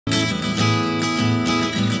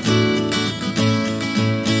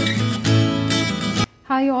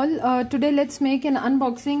Hi all, today let's make an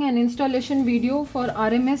unboxing and installation video for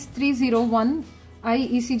RMS 301i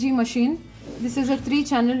ECG machine. This is a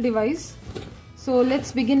 3-channel device. So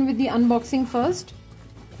let's begin with the unboxing first.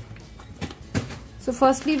 So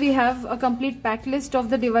firstly we have a complete pack list of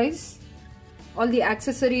the device, all the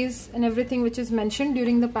accessories and everything which is mentioned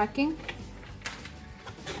during the packing.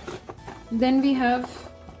 Then we have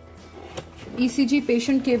ECG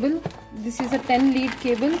patient cable. This is a 10 lead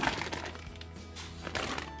cable.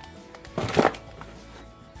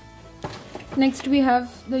 Next we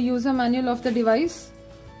have the user manual of the device.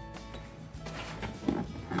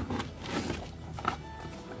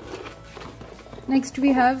 Next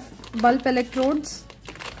we have bulb electrodes,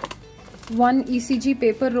 one ECG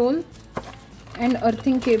paper roll and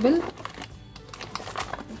earthing cable.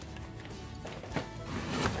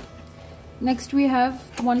 Next we have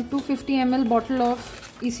one 250 ml bottle of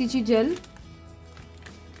ECG gel.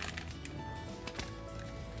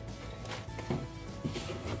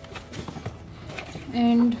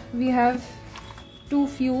 And we have two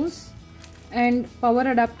fuse and power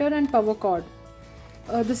adapter and power cord.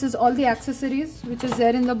 This is all the accessories which is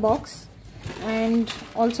there in the box, and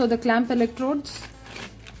also the clamp electrodes,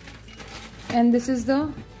 and this is the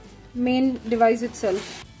main device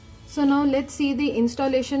itself. So now let's see the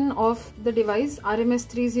installation of the device RMS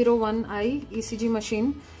 301i ECG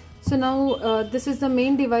machine. So now this is the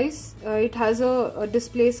main device. It has a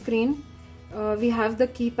display screen. We have the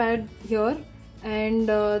keypad here, and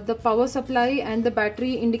the power supply and the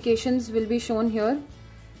battery indications will be shown here.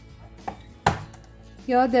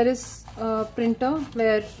 Here there is a printer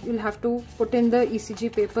where you'll have to put in the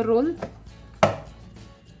ECG paper roll.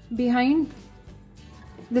 Behind,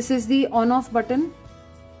 this is the on-off button.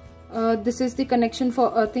 This is the connection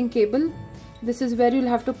for earthing cable. This is where you'll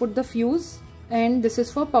have to put the fuse, and this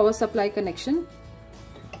is for power supply connection.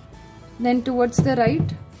 Then towards the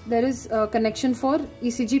right there is a connection for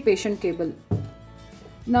ECG patient cable.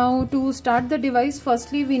 Now to start the device,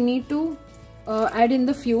 firstly we need to add in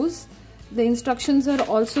the fuse. The instructions are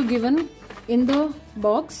also given in the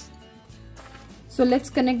box. So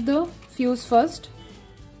let's connect the fuse first.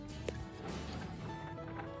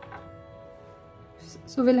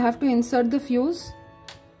 So we'll have to insert the fuse.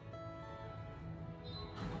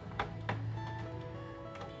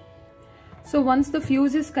 So once the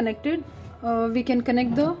fuse is connected, we can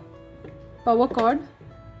connect the power cord.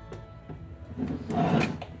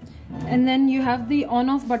 And then you have the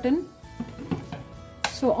on-off button.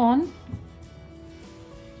 So on.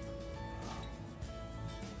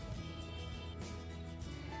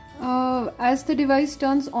 As the device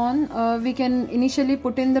turns on, we can initially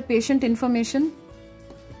put in the patient information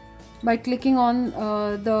by clicking on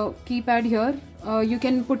the keypad here. You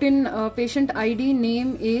can put in patient ID,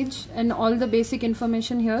 name, age and all the basic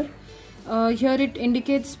information here. Here it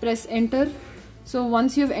indicates press enter. So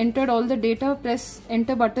once you've entered all the data, press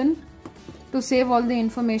enter button to save all the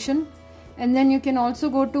information. And then you can also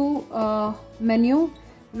go to menu,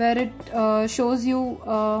 where it shows you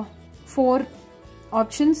 4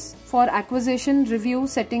 options for acquisition, review,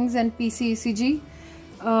 settings and PC ECG.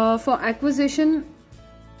 For acquisition,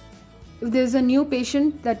 if there's a new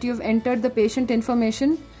patient that you've entered the patient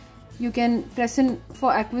information, you can press in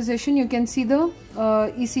for acquisition. You can see the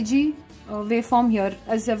ECG waveform here.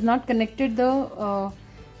 As I've not connected the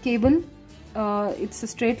cable, it's a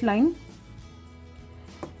straight line.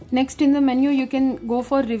 Next in the menu you can go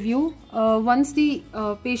for review. Once the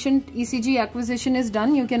patient ECG acquisition is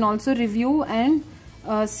done, you can also review and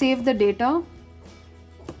save the data.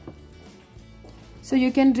 So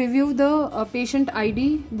you can review the patient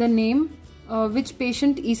ID, the name, which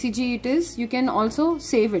patient ECG it is. You can also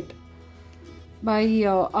save it by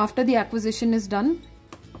after the acquisition is done.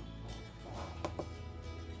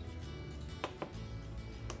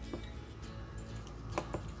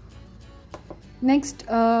 Next,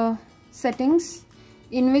 settings,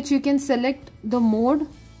 in which you can select the mode.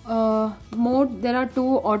 There are 2,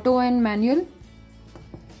 auto and manual.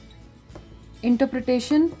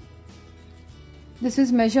 Interpretation, this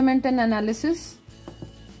is measurement and analysis.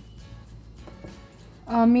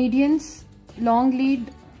 Medians, long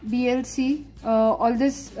lead, BLC, all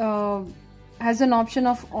this has an option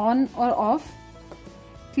of on or off.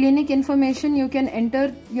 Clinic information, you can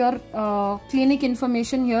enter your clinic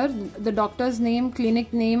information here, the doctor's name,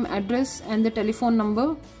 clinic name, address and the telephone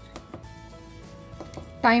number.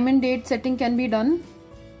 Time and date setting can be done,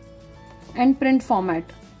 and print format.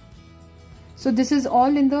 So this is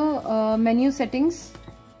all in the menu settings.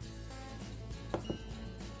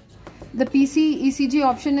 The PC ECG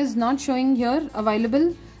option is not showing here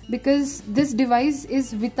available because this device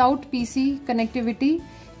is without PC connectivity.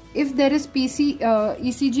 if there is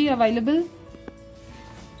ECG available,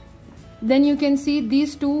 then you can see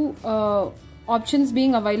these two options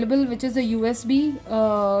being available, which is a USB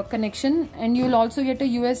connection, and you will also get a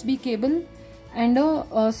USB cable and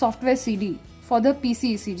a software CD for the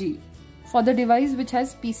PC ECG, for the device which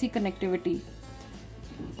has PC connectivity.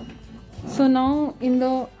 So now in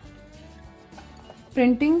the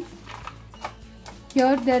printing,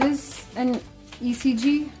 here there is an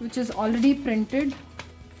ECG which is already printed.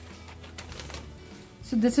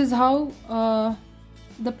 So this is how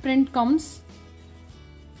the print comes,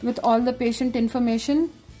 with all the patient information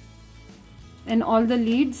and all the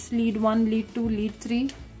leads, lead 1, lead 2, lead 3.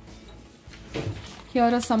 Here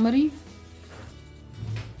a summary.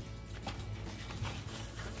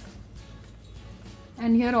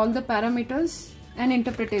 And here all the parameters and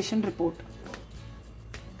interpretation report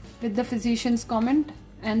with the physician's comment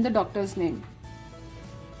and the doctor's name.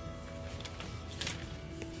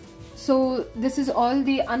 So this is all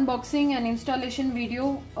the unboxing and installation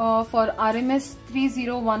video for RMS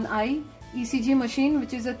 301i ECG machine,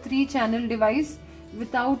 which is a 3-channel device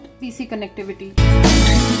without PC connectivity.